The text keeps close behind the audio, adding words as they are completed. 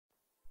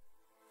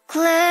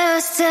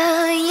Close to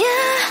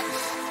you,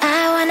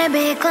 I wanna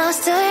be close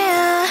to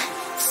you,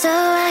 so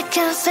I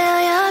can feel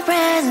your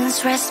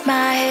presence, rest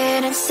my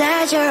head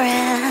inside your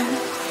hand.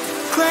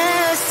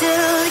 Close to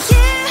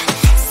you,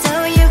 so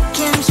you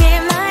can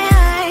hear my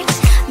heart,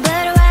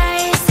 but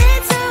why is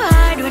it so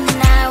hard when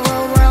our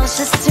worlds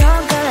just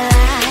don't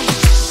collide?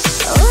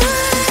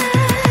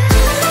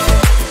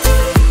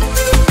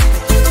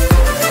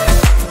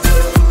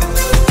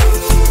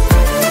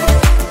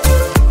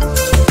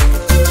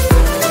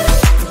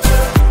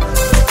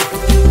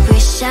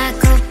 Wish I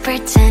could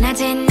pretend I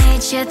didn't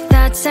need your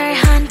thoughts are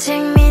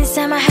haunting me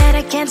inside my head,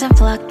 I can't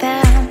unplug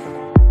them.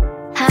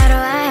 How do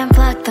I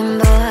unplug them,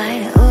 boy?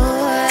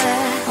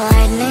 Ooh,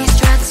 lightning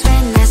strikes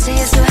when I see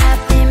you so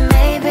happy.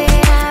 Maybe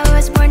I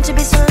was born to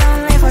be so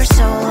lonely for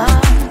so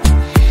long.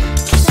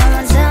 Can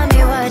someone tell me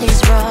what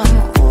is wrong?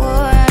 Ooh,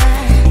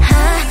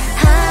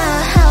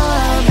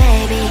 oh,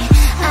 baby,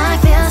 I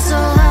feel so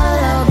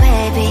hollow,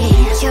 baby.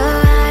 You're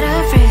out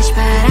of reach,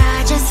 but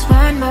I just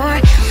want more,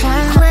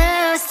 one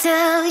close to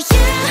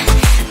you.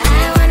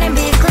 I wanna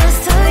be close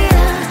to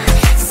you,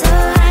 so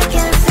I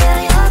can feel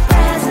your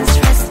presence,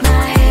 rest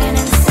my head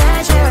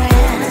inside your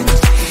hand.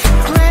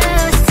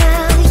 Close to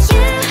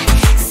you,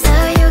 so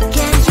you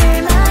can hear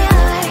my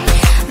heart,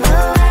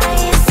 but why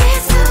is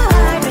it so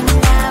hard when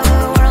our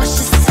worlds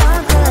just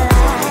don't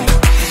collide?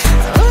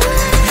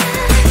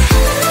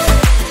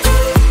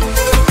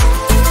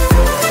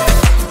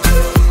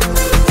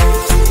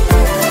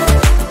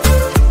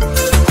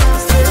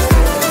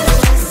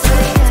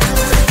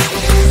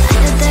 I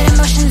know that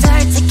emotions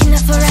are taking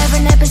up forever,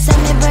 not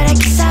beside me, but I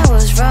guess I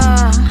was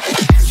wrong.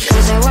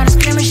 Cause I wanna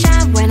scream and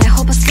shout when I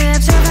hope I still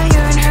observe how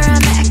you and her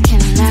are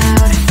making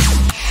out.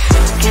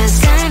 Cause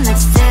I'm not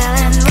still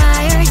in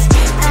wires,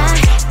 I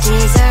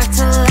deserve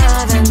to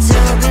love and to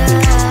be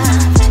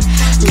loved,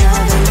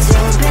 love and to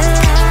be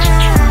loved.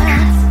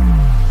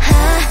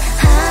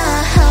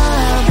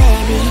 Oh,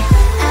 baby,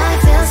 I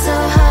feel so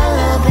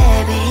hollow,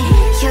 baby.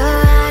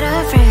 You're out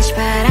of reach,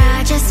 but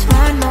I just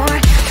want more,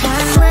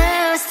 one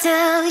close to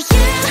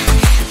you.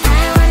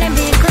 I wanna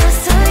be close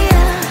to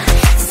you,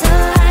 so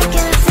I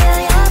can feel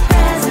your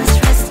presence,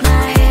 rest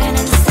my head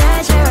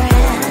inside your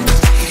hand.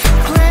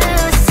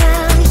 Close to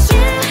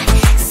you,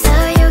 so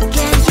you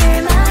can hear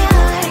my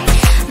heart,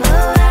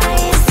 but why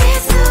is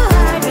it so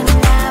hard when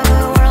our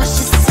worlds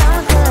just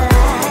don't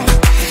collide?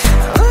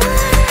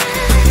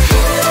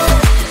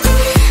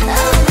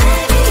 Oh,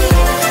 baby,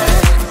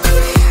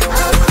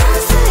 oh,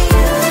 close to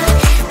you.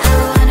 I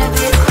wanna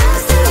be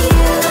close to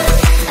you.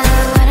 I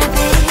wanna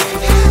be close to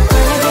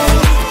you.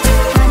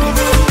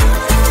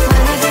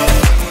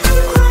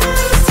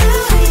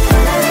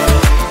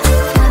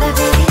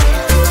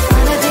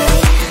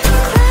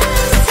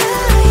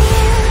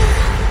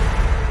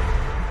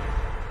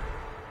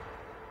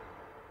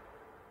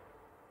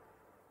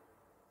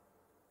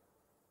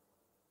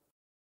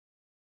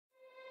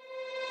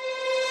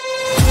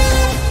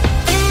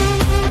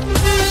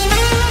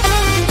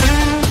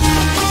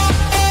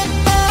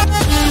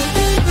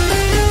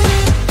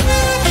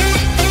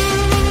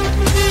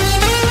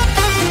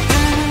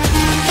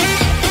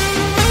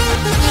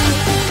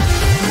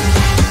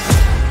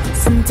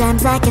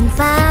 Sometimes I can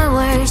find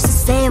words to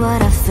say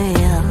what I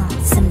feel.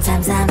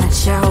 Sometimes I'm not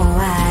sure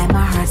why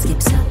my heart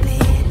skips a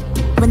beat.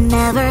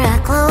 Whenever I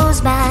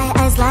close my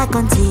eyes like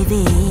on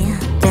TV,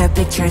 there are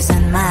pictures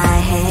in my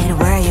head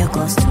where you're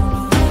close to me.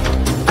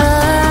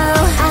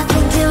 Oh, I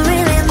think you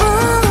really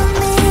move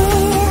me.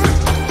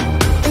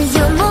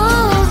 You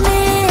move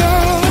me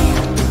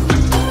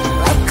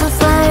like a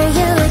fire,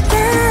 you would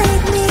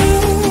guide me,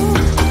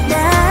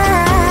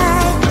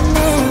 guide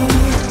me.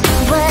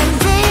 When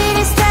did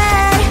it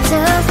start to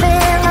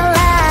feel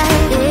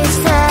alive? Each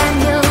time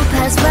you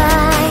pass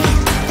by,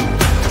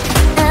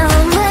 and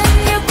when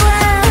you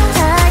ground,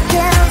 I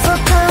can't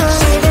focus.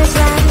 Shivers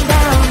run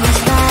down my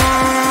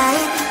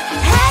spine.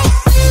 Hey.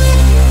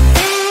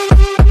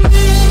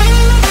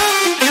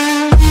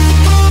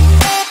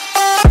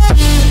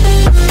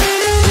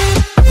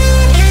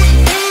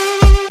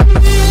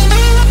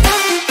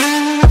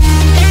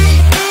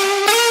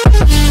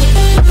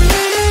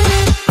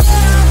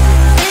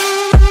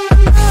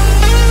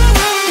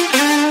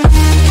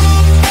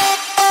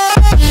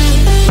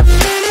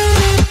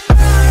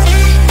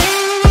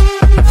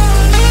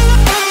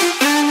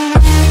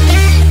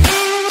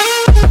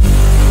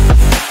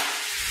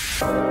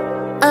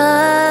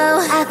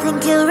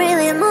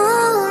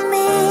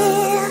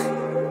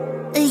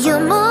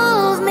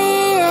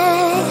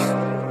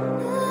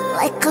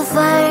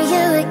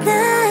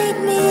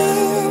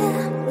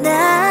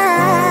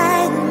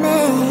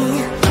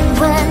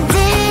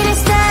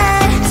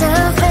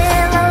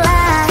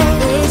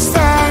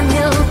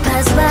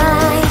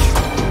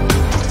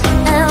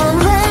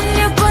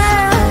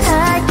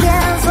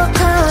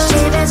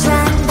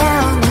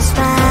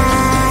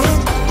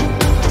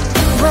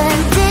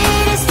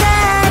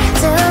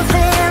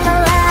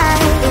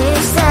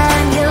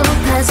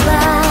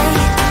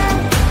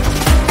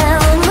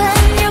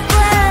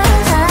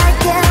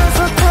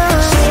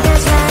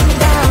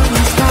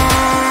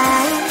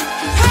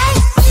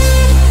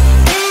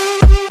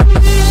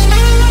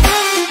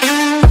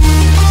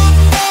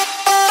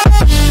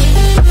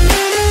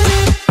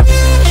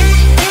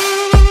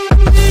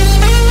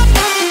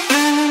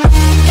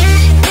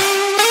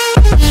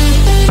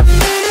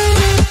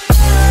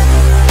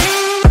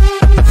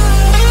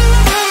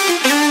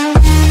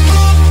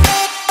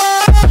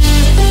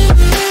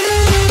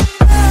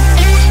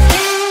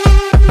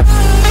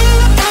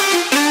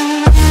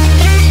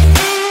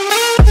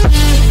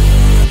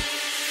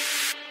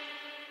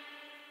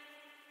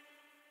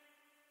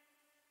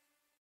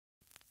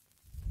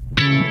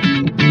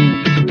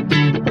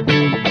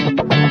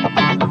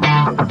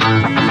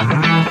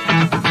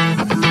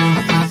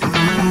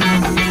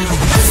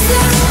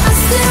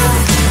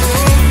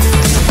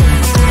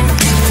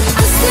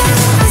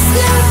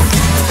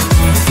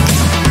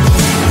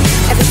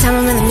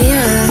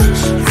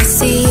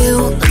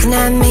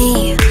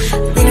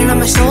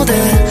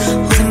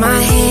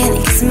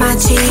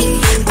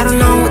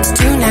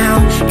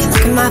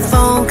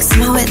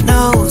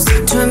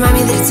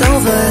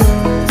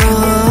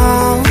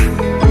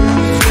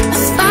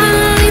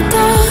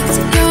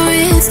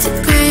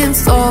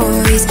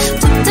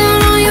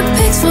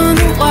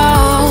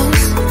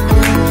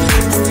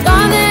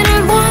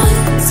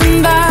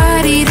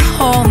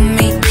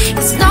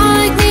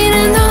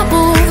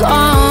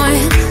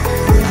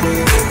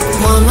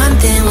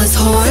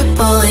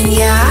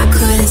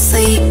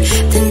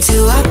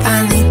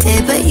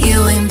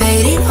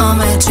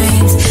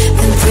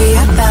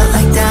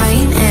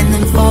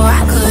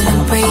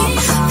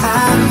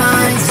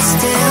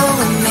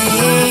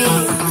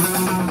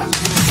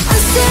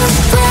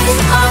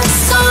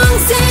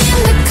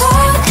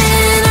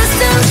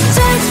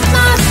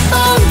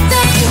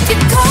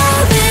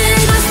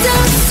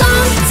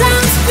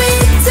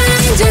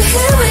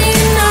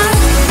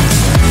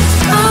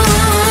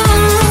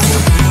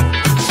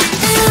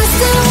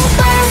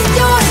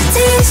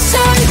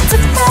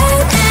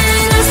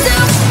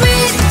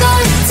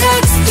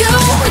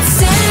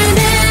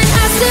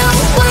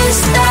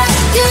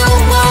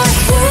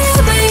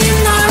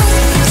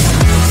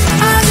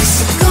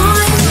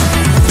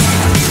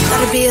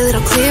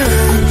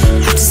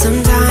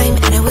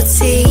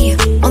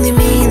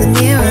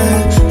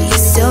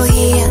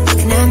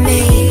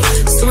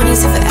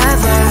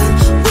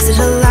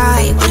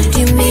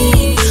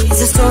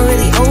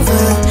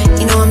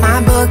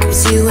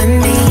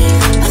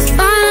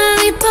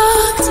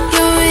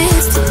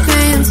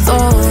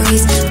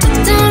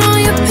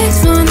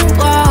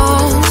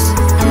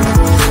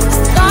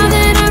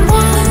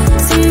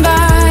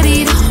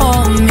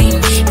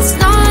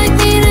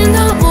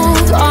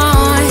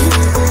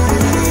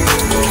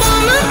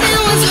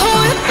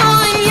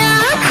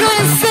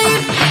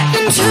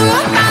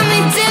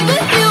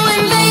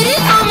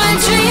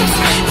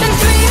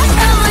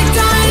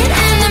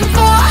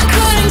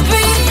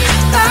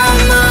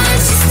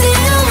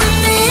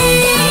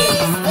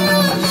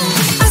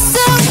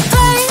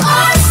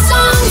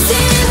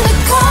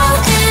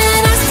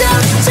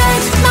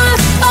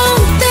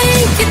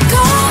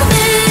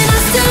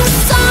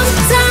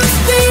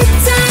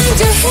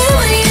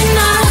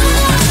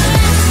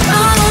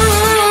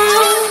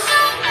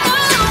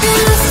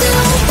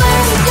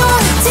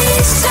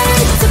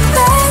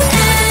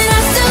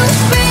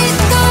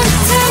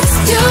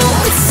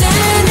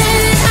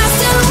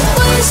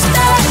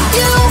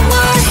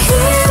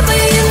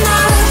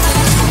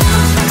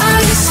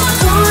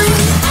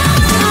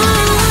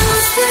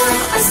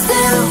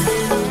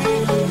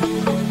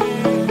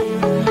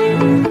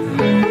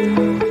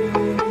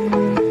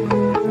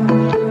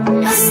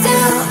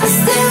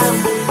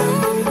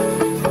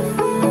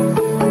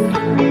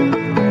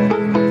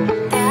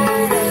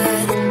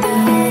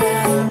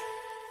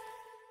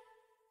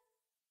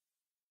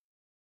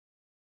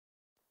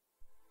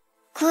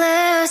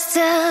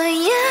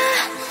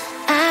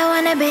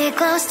 be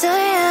close to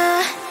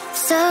you,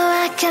 so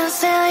I can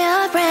feel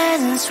your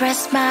presence.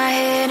 Rest my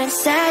head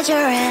inside your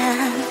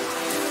hand.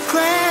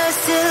 Close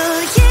to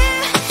you,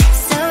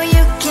 so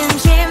you can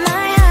hear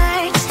my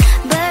heart.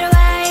 But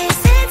why is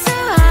it so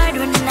hard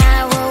when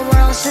our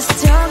worlds just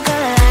don't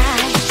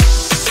collide?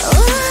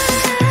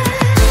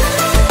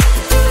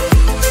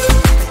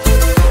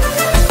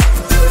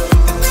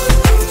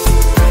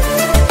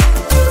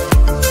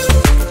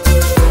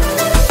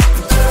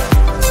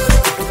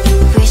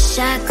 Wish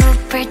I could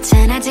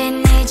pretend I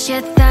didn't need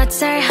your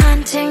thoughts are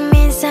haunting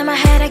me inside my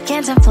head. I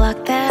can't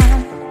unplug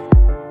them.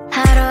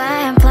 How do I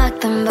unplug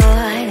them,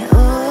 boy?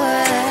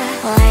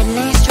 Ooh,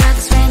 lightning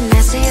strikes when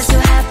I see you so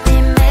happy.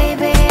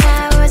 Maybe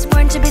I was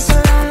born to be so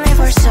lonely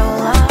for so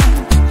long.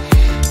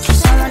 Can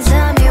someone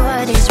tell me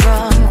what is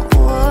wrong?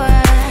 Ooh,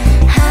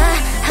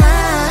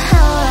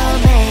 oh,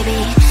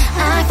 baby,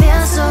 I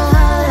feel so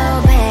hollow,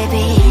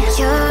 baby.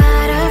 You're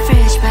out of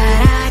reach, but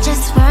I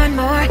just want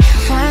more.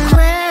 One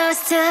close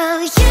to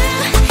you,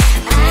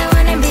 I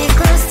wanna be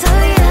close to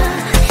you,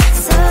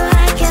 so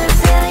I can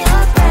feel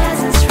your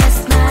presence.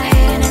 Rest my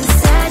head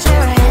inside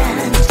your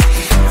hand.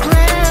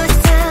 Close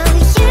to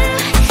you,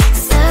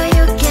 so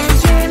you can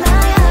hear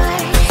my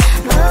heart.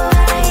 But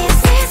why is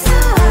it so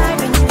hard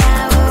when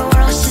our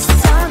worlds just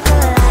don't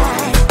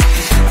collide?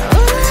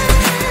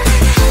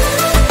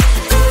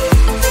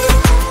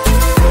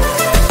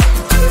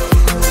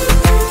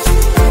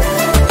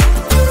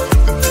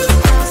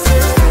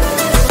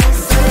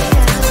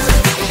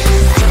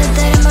 I thought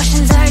that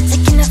emotions are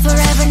taking up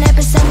forever, never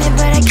beside me,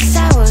 but I guess I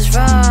was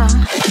wrong.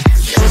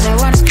 Cause I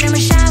wanna scream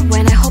and shout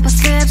when I hope I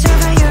slip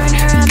over you and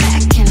her, I'm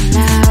acting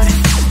out.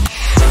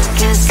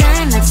 Cause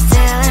I'm not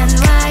still and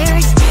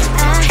wired. I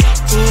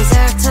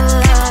deserve to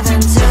love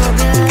and to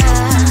be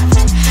loved.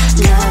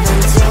 Love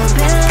and to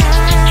be loved.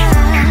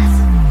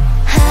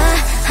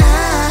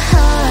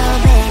 Oh,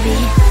 baby,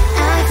 I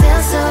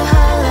feel so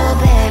hollow,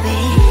 baby.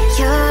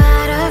 You're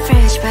out of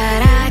reach, but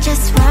I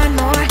just want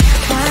more.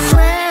 One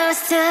close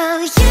to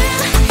you,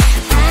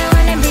 I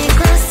wanna be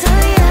close to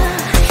you,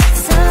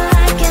 so I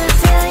can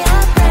feel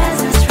your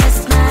presence.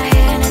 Rest my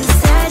head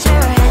inside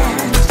your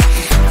hand.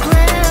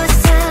 Close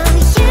to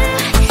you,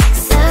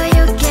 so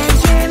you can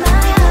hear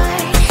my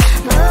heart.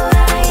 But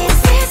why is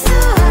it so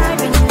hard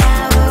when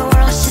our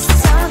worlds just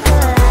don't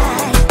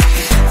collide?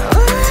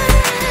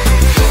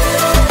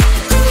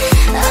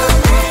 Oh,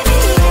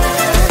 baby,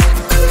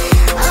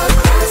 oh,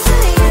 close to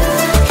you.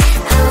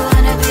 I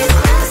wanna be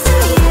close to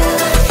you.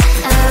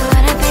 I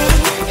wanna be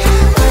close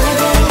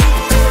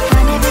to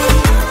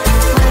you.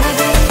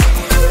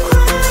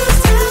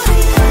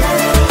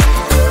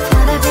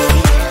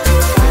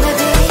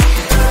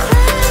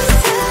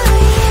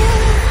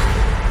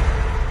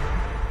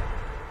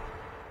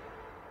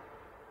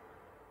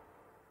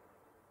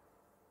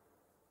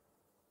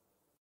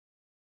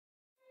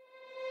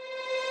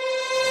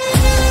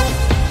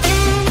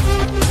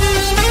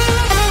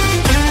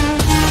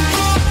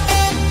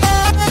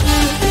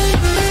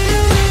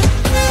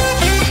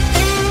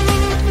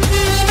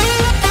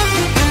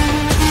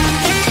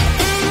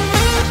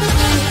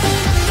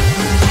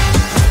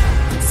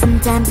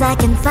 Sometimes I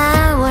can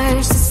find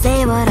words to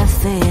say what I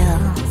feel.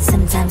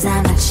 Sometimes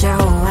I'm not sure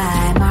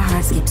why my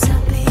heart skips a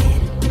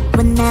beat.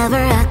 Whenever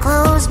I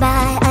close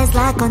my eyes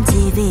like on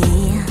TV,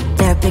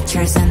 there are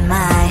pictures in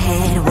my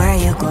head where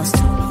you're close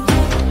to me.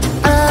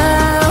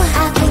 Oh,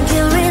 I think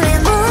you really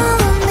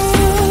move me.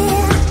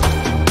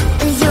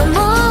 You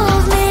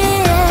move me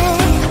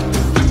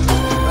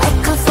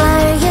like a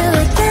fire, you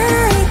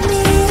ignite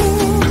me,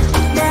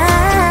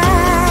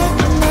 ignite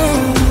me.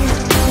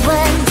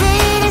 When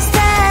did it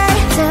start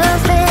to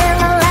feel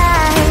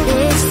alive?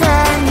 Each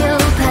time you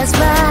pass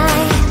by,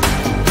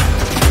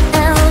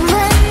 and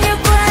when you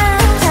grow,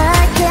 I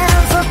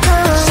can't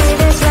focus.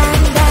 Shivers run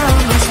down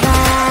my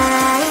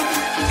spine.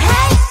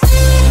 Hey.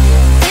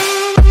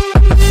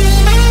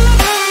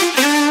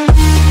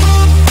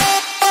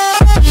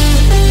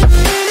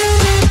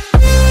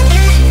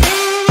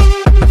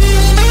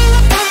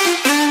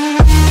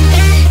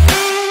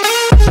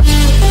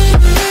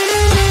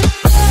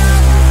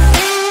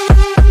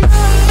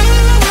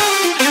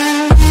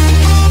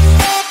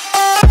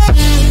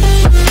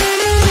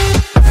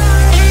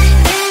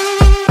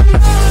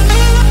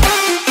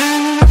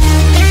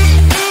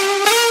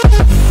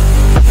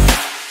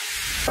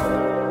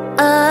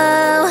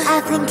 Oh,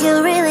 I think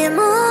you really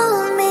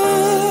move me.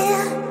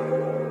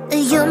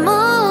 You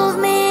move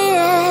me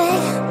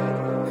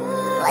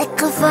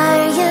like a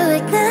fire, you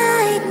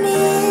ignite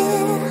me,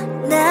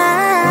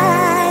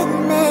 ignite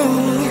me.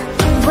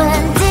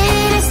 When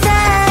did it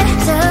start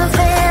to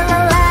feel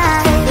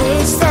alive?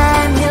 Each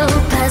time you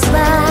pass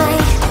by,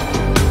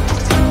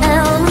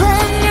 and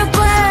when you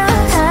grow,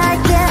 I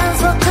can't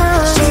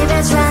focus.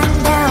 Shivers run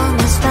down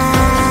my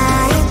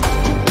spine.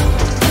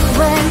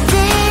 When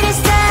did it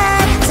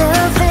start to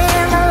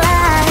feel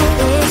alive?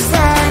 Each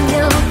time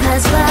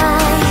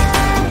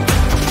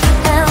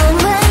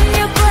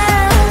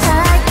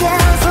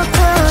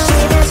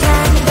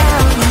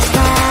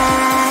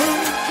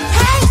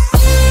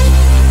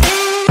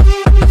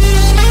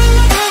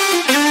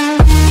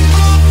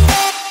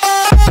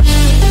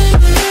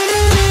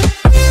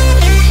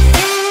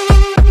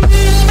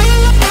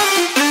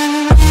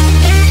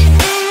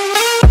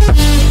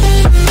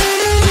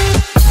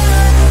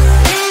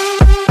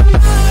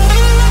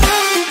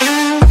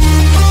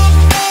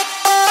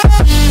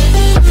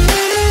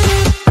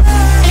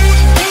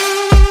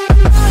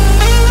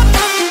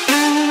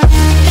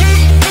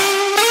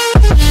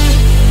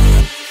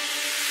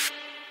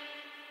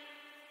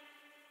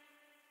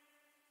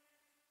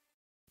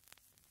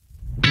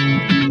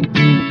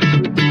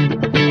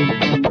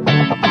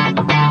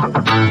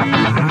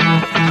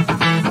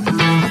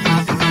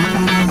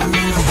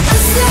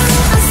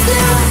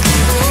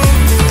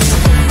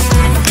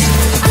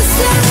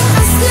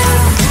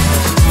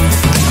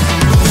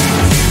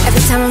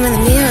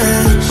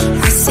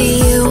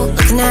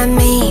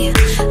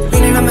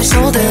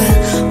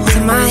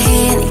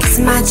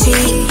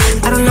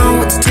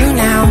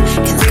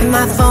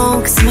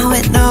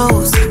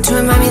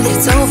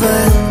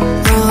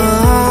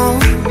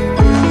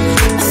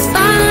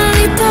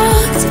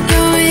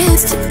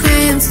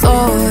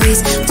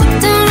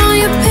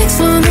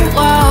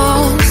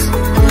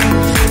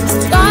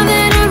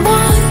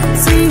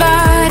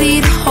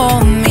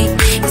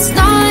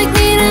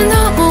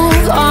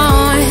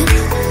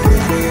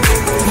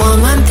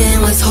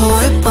everything was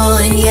horrible,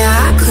 and yeah,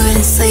 I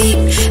couldn't sleep.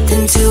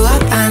 Then 2